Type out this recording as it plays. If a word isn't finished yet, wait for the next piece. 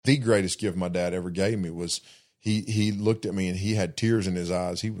The greatest gift my dad ever gave me was he looked at me and he had tears in his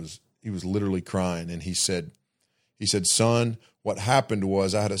eyes. He was literally crying. And he said, son, what happened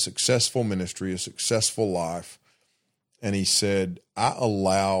was I had a successful ministry, a successful life. And he said, I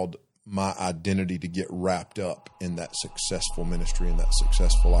allowed my identity to get wrapped up in that successful ministry and that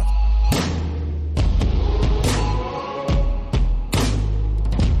successful life.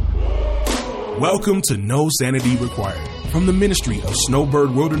 Welcome to No Sanity Required from the ministry of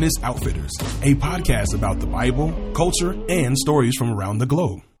Snowbird Wilderness Outfitters, a podcast about the Bible, culture, and stories from around the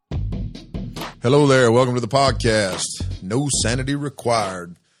globe. Hello there. Welcome to the podcast, No Sanity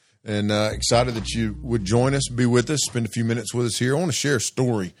Required. And excited that you would join us, be with us, spend a few minutes with us here. I want to share a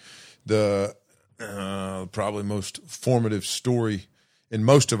story, the probably most formative story in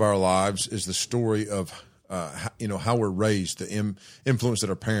most of our lives is the story of how we're raised, the influence that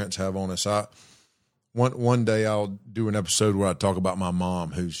our parents have on us. One day I'll do an episode where I talk about my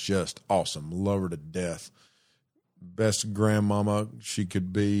mom, who's just awesome. Love her to death. Best grandmama she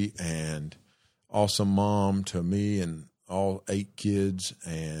could be, and awesome mom to me and all 8 kids,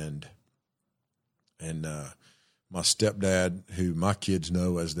 and my stepdad, who my kids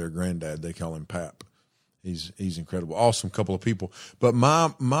know as their granddad. They call him Pap. He's incredible. Awesome couple of people. But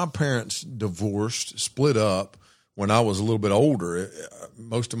my parents divorced, split up when I was a little bit older.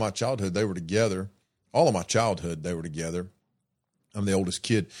 Most of my childhood, they were together. All of my childhood, they were together. I'm the oldest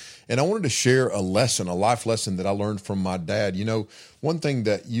kid. And I wanted to share a life lesson that I learned from my dad. You know, one thing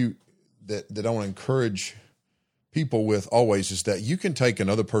that I want to encourage people with always is that you can take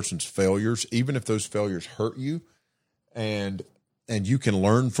another person's failures, even if those failures hurt you, and you can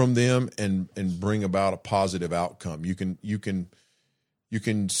learn from them and bring about a positive outcome. You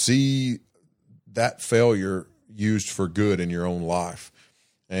can see that failure used for good in your own life.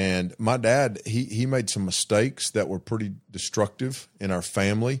 And my dad, he made some mistakes that were pretty destructive in our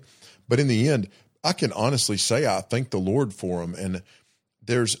family. But in the end, I can honestly say I thank the Lord for him. And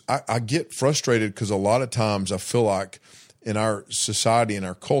I get frustrated because a lot of times I feel like in our society, in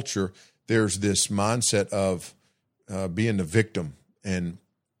our culture, there's this mindset of being the victim. And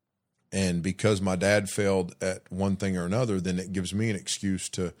because my dad failed at one thing or another, then it gives me an excuse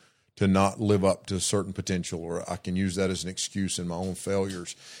to not live up to a certain potential, or I can use that as an excuse in my own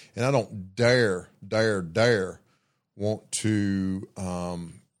failures. And I don't dare want to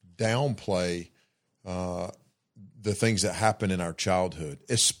downplay the things that happen in our childhood,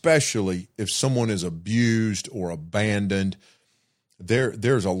 especially if someone is abused or abandoned.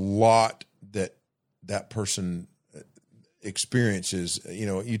 There's a lot that person experiences. You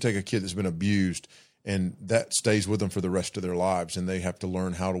know, you take a kid that's been abused, and that stays with them for the rest of their lives, and they have to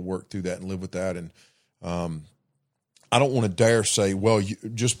learn how to work through that and live with that. And I don't want to dare say, well,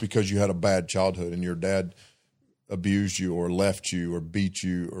 just because you had a bad childhood and your dad abused you or left you or beat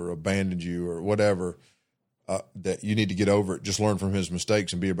you or abandoned you or whatever, that you need to get over it. Just learn from his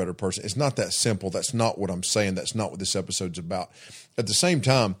mistakes and be a better person. It's not that simple. That's not what I'm saying. That's not what this episode's about. At the same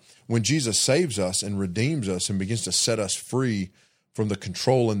time, when Jesus saves us and redeems us and begins to set us free from the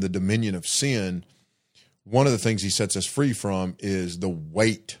control and the dominion of sin, one of the things he sets us free from is the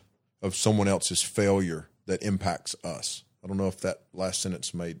weight of someone else's failure that impacts us. I don't know if that last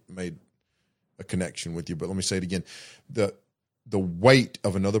sentence made a connection with you, but let me say it again. The weight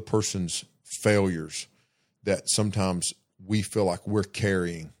of another person's failures that sometimes we feel like we're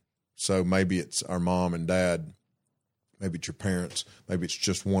carrying. So maybe it's our mom and dad, maybe it's your parents, maybe it's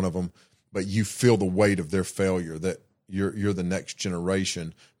just one of them, but you feel the weight of their failure, that you're the next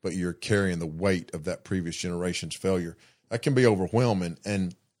generation, but you're carrying the weight of that previous generation's failure. That can be overwhelming.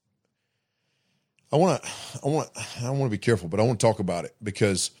 And I want to be careful, but I want to talk about it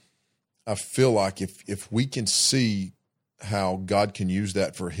because I feel like if we can see how God can use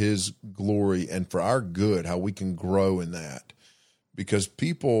that for his glory and for our good, how we can grow in that, because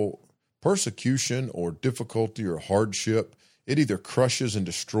persecution or difficulty or hardship, it either crushes and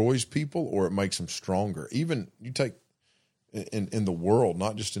destroys people or it makes them stronger. Even you take in the world,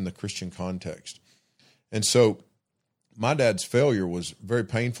 not just in the Christian context. And so my dad's failure was very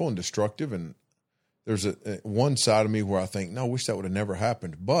painful and destructive. And there's one side of me where I think, no, I wish that would have never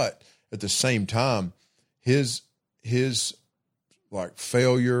happened. But at the same time, his like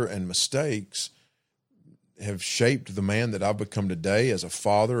failure and mistakes have shaped the man that I've become today as a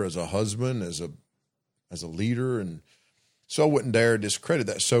father, as a husband, as a leader. And so I wouldn't dare discredit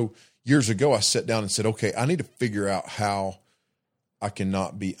that. So years ago, I sat down and said, okay, I need to figure out how I can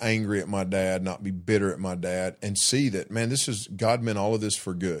not be angry at my dad, not be bitter at my dad, and see that, man, God meant all of this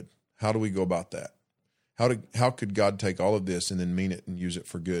for good. How do we go about that? How could God take all of this and then mean it and use it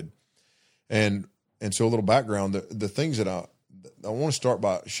for good? And so a little background, the things that I want to start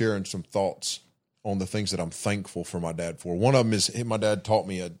by sharing some thoughts on the things that I'm thankful for my dad for. One of them is my dad taught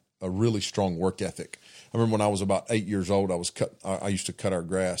me a really strong work ethic. I remember when I was about 8 years old, I used to cut our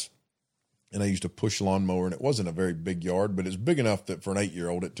grass, and I used to push lawnmower, and it wasn't a very big yard, but it's big enough that for an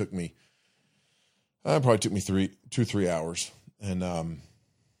 8-year-old, it probably took me 2-3 hours. And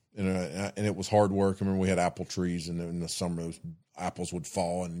it was hard work. I remember we had apple trees, and in the summer, those apples would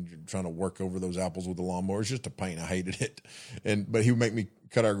fall, and you're trying to work over those apples with the lawnmower. It's just a pain. I hated it. But he would make me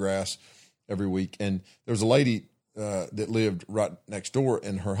cut our grass every week. And there was a lady that lived right next door,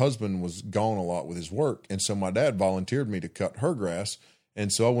 and her husband was gone a lot with his work. And so my dad volunteered me to cut her grass.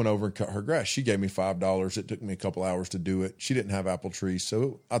 And so I went over and cut her grass. She gave me $5. It took me a couple hours to do it. She didn't have apple trees,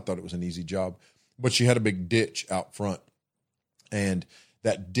 so I thought it was an easy job. But she had a big ditch out front, and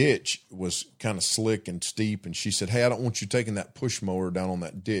that ditch was kind of slick and steep. And she said, "Hey, I don't want you taking that push mower down on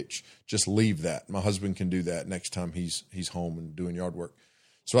that ditch. Just leave that. My husband can do that next time he's home and doing yard work."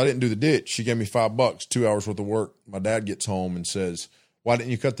 So I didn't do the ditch. She gave me $5, 2 hours worth of work. My dad gets home and says, "Why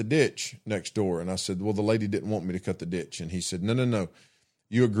didn't you cut the ditch next door?" And I said, "Well, the lady didn't want me to cut the ditch." And he said, No.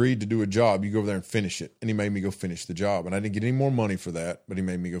 You agreed to do a job. You go over there and finish it. And he made me go finish the job. And I didn't get any more money for that, but he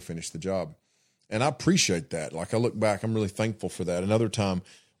made me go finish the job. And I appreciate that. Like, I look back, I'm really thankful for that. Another time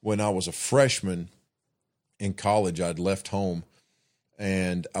when I was a freshman in college, I'd left home,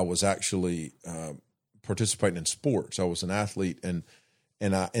 and I was actually participating in sports. I was an athlete, and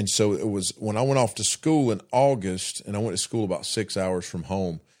so it was when I went off to school in August, and I went to school about 6 hours from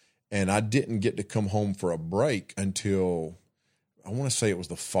home, and I didn't get to come home for a break until, I want to say it was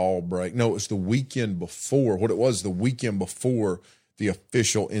the fall break. No, it was the weekend before. What it was, the weekend before the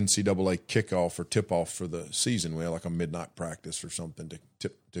official NCAA kickoff or tip-off for the season. We had like a midnight practice or something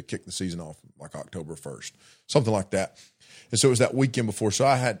to kick the season off, like October 1st, something like that. And so it was that weekend before. So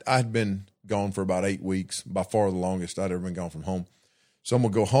I had been gone for about 8 weeks, by far the longest I'd ever been gone from home. So I'm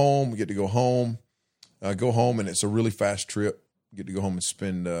going to go home, get to go home, and it's a really fast trip. Get to go home and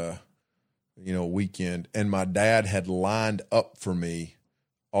spend a weekend. And my dad had lined up for me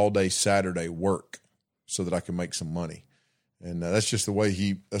all day Saturday work so that I could make some money. And that's just the way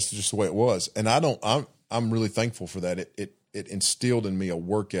it was. And I'm really thankful for that. It instilled in me a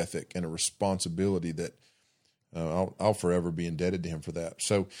work ethic and a responsibility that I'll forever be indebted to him for that.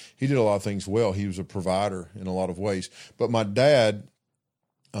 So he did a lot of things well. He was a provider in a lot of ways. But my dad,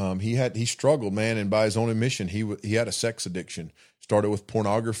 he struggled, man. And by his own admission, he had a sex addiction. Started with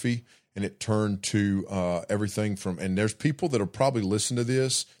pornography, and it turned to everything from, and there's people that will probably listen to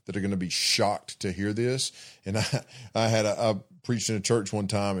this that are going to be shocked to hear this. And I preached in a church one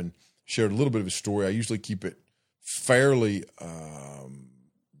time and shared a little bit of a story. I usually keep it fairly, I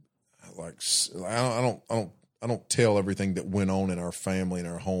don't tell everything that went on in our family and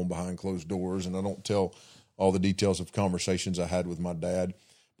our home behind closed doors. And I don't tell all the details of conversations I had with my dad.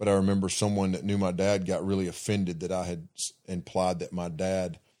 But I remember someone that knew my dad got really offended that I had implied that my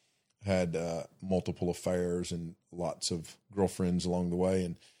dad had multiple affairs and lots of girlfriends along the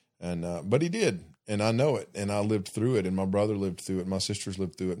way, but he did, and I know it, and I lived through it, and my brother lived through it, my sisters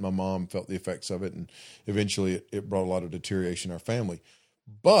lived through it, my mom felt the effects of it, and eventually it brought a lot of deterioration in our family.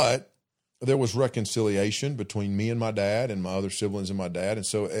 But there was reconciliation between me and my dad and my other siblings and my dad, and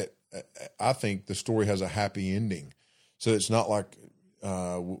so I think the story has a happy ending. So it's not like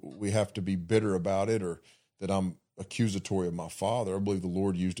we have to be bitter about it or that I'm accusatory of my father. I believe the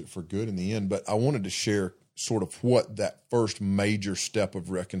Lord used it for good in the end, but I wanted to share sort of what that first major step of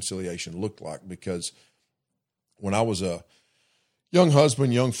reconciliation looked like, because when I was a young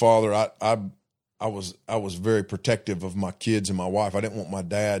husband, young father, I was very protective of my kids and my wife. I didn't want my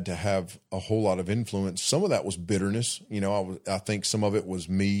dad to have a whole lot of influence. Some of that was bitterness. I think some of it was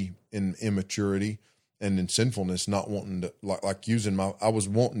me in immaturity and in sinfulness, not wanting to I was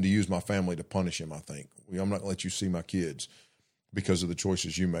wanting to use my family to punish him. I think I'm not going to let you see my kids because of the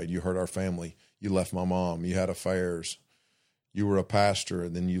choices you made. You hurt our family. You left my mom. You had affairs. You were a pastor,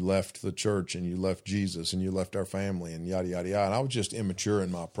 and then you left the church, and you left Jesus, and you left our family, and yada, yada, yada. And I was just immature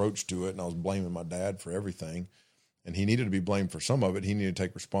in my approach to it, and I was blaming my dad for everything. And he needed to be blamed for some of it. He needed to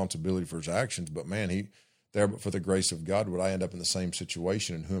take responsibility for his actions. But, man, but for the grace of God, would I end up in the same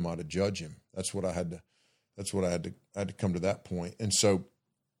situation, and who am I to judge him? That's what I had to come to that point. And so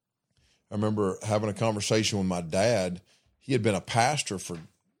I remember having a conversation with my dad. He had been a pastor for,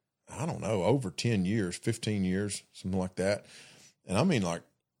 I don't know, over 10 years, 15 years, something like that. And I mean,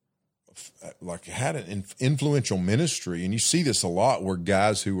 like had an influential ministry. And you see this a lot where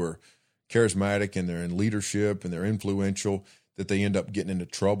guys who are charismatic and they're in leadership and they're influential, that they end up getting into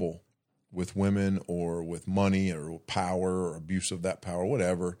trouble with women or with money or power or abuse of that power,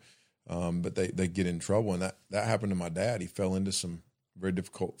 whatever. but they get in trouble. And that happened to my dad. He fell into some very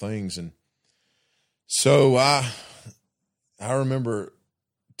difficult things. And so I remember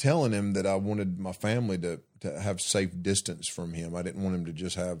telling him that I wanted my family to have safe distance from him. I didn't want him to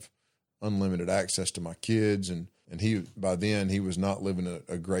just have unlimited access to my kids. And by then he was not living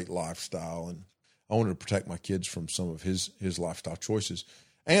a great lifestyle. And I wanted to protect my kids from some of his lifestyle choices.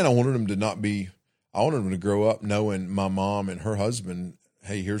 And I wanted him to grow up knowing my mom and her husband,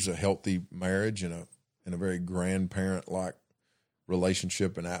 hey, here's a healthy marriage and a very grandparent-like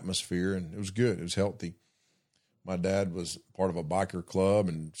relationship and atmosphere. And it was good. It was healthy. My dad was part of a biker club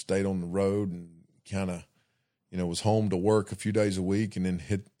and stayed on the road and kind of, was home to work a few days a week, and then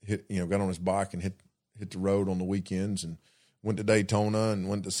got on his bike and hit the road on the weekends, and went to Daytona and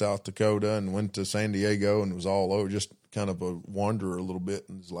went to South Dakota and went to San Diego, and it was all over, just kind of a wanderer a little bit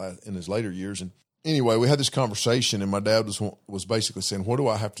in his later years. And anyway, we had this conversation, and my dad was basically saying, what do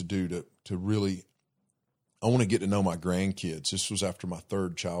I have to do to really, I want to get to know my grandkids. This was after my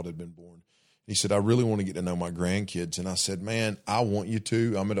third child had been born. He said, I really want to get to know my grandkids. And I said, man, I want you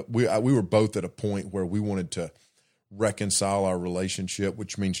to. We were both at a point where we wanted to reconcile our relationship,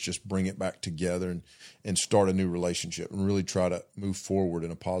 which means just bring it back together and start a new relationship and really try to move forward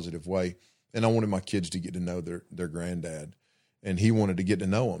in a positive way. And I wanted my kids to get to know their granddad, and he wanted to get to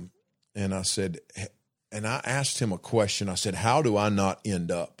know him. And I said, and I asked him a question. I said, how do I not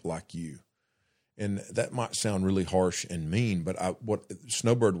end up like you? And that might sound really harsh and mean, but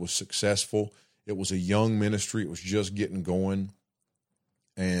Snowbird was successful. It was a young ministry. It was just getting going.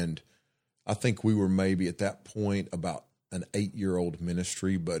 And I think we were maybe at that point about an 8-year-old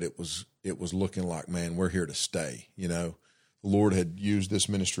ministry, but it was looking like, man, we're here to stay. The Lord had used this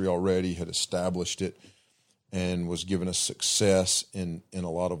ministry already, had established it, and was giving us success in a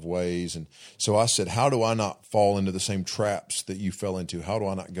lot of ways. And so I said, how do I not fall into the same traps that you fell into? How do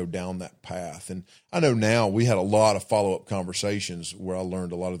I not go down that path? And I know now we had a lot of follow-up conversations where I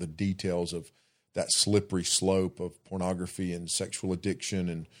learned a lot of the details of that slippery slope of pornography and sexual addiction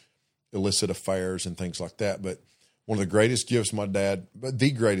and illicit affairs and things like that. But one of the greatest gifts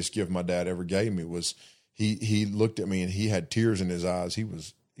the greatest gift my dad ever gave me was he looked at me and he had tears in his eyes. He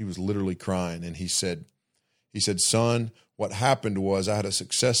was literally crying. And he said, son, what happened was I had a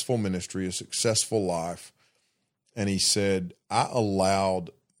successful ministry, a successful life. And he said, I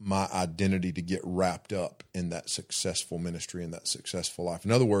allowed my identity to get wrapped up in that successful ministry and that successful life.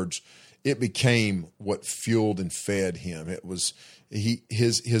 In other words, it became what fueled and fed him. It was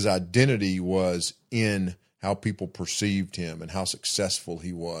his identity was in how people perceived him and how successful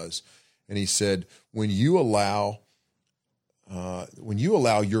he was. And he said, when you allow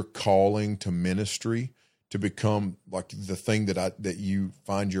your calling to ministry to become like the thing that you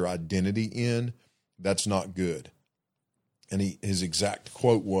find your identity in, that's not good. And his exact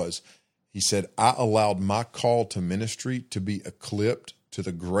quote was, he said, I allowed my call to ministry to be eclipsed to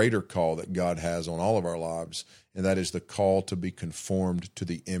the greater call that God has on all of our lives, and that is the call to be conformed to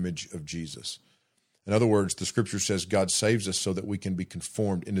the image of Jesus. In other words, the scripture says God saves us so that we can be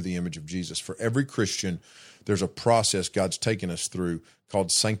conformed into the image of Jesus. For every Christian, there's a process God's taken us through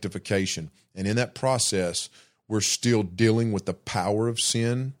called sanctification. And in that process, we're still dealing with the power of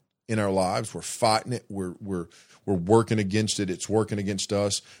sin in our lives. We're fighting it. We're working against it. It's working against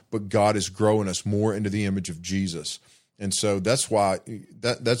us. But God is growing us more into the image of Jesus. And so that's why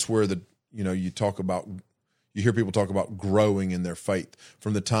that's where you hear people talk about growing in their faith.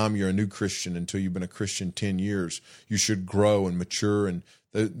 From the time you're a new Christian until you've been a Christian 10 years, you should grow and mature, and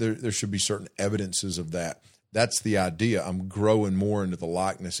there should be certain evidences of that. That's the idea. I'm growing more into the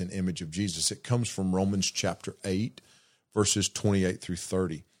likeness and image of Jesus. It comes from Romans chapter 8, verses 28 through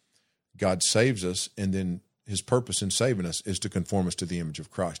 30. God saves us, and then his purpose in saving us is to conform us to the image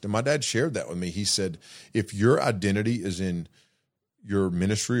of Christ. And my dad shared that with me. He said, if your identity is in your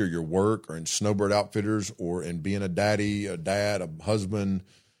ministry or your work or in Snowbird Outfitters or in being a daddy, a dad, a husband,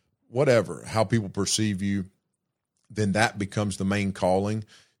 whatever, how people perceive you, then that becomes the main calling.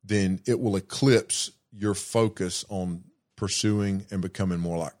 Then it will eclipse your focus on pursuing and becoming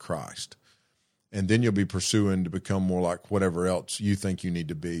more like Christ. And then you'll be pursuing to become more like whatever else you think you need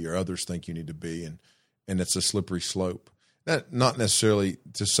to be or others think you need to be. And it's a slippery slope. That not necessarily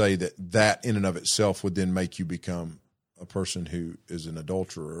to say that in and of itself would then make you become a person who is an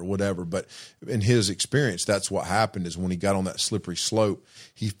adulterer or whatever. But in his experience, that's what happened is when he got on that slippery slope,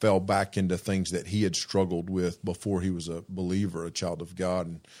 he fell back into things that he had struggled with before he was a believer, a child of God.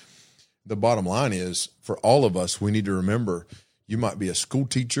 And the bottom line is, for all of us, we need to remember, you might be a school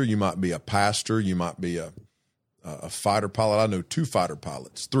teacher, you might be a pastor, you might be a fighter pilot. I know 2 fighter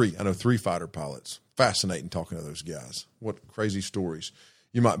pilots, 3. I know 3 fighter pilots. Fascinating talking to those guys. What crazy stories.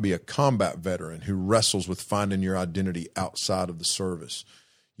 You might be a combat veteran who wrestles with finding your identity outside of the service.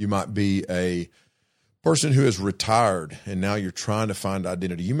 You might be a person who has retired and now you're trying to find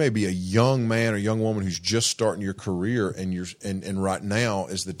identity. You may be a young man or young woman who's just starting your career, and right now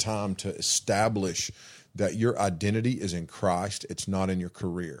is the time to establish that your identity is in Christ. It's not in your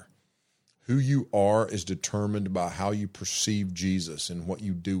career. Who you are is determined by how you perceive Jesus and what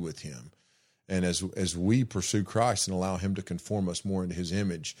you do with him. And as we pursue Christ and allow him to conform us more into his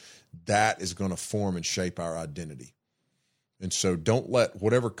image, that is going to form and shape our identity. And so don't let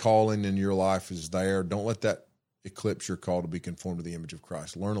whatever calling in your life is there, don't let that eclipse your call to be conformed to the image of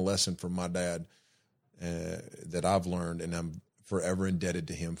Christ. Learn a lesson from my dad that I've learned, and I'm forever indebted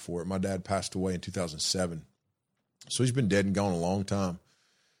to him for it. My dad passed away in 2007. So he's been dead and gone a long time.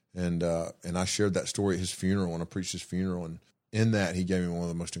 And I shared that story at his funeral, and I preached his funeral, and in that, he gave me one of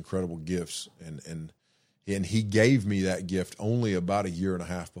the most incredible gifts, and he gave me that gift only about a year and a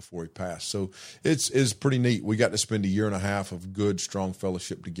half before he passed. So it's pretty neat. We got to spend a year and a half of good, strong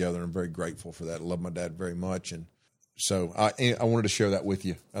fellowship together, and I'm very grateful for that. I love my dad very much, and so I wanted to share that with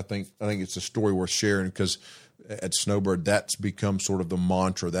you. I think it's a story worth sharing, because at Snowbird, that's become sort of the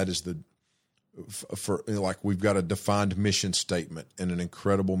mantra. That is we've got a defined mission statement and an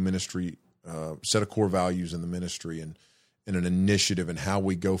incredible ministry set of core values in the ministry, and an initiative in how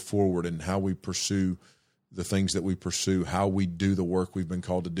we go forward and how we pursue the things that we pursue, how we do the work we've been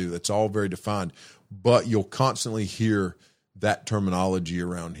called to do. That's all very defined, but you'll constantly hear that terminology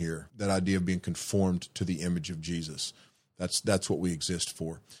around here, that idea of being conformed to the image of Jesus. That's what we exist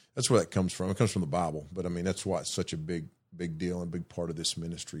for. That's where that comes from. It comes from the Bible, but I mean, that's why it's such a big deal and a big part of this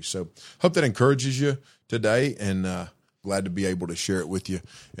ministry. So hope that encourages you today, and glad to be able to share it with you,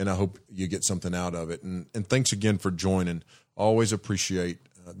 and I hope you get something out of it. And thanks again for joining. Always appreciate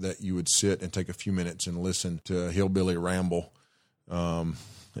that you would sit and take a few minutes and listen to a hillbilly ramble, and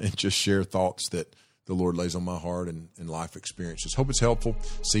just share thoughts that the Lord lays on my heart and life experiences. Hope it's helpful.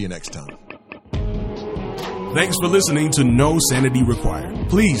 See you next time. Thanks for listening to No Sanity Required.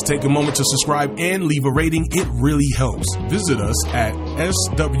 Please take a moment to subscribe and leave a rating. It really helps. Visit us at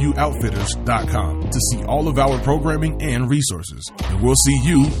swoutfitters.com to see all of our programming and resources. And we'll see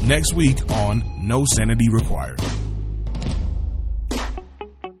you next week on No Sanity Required.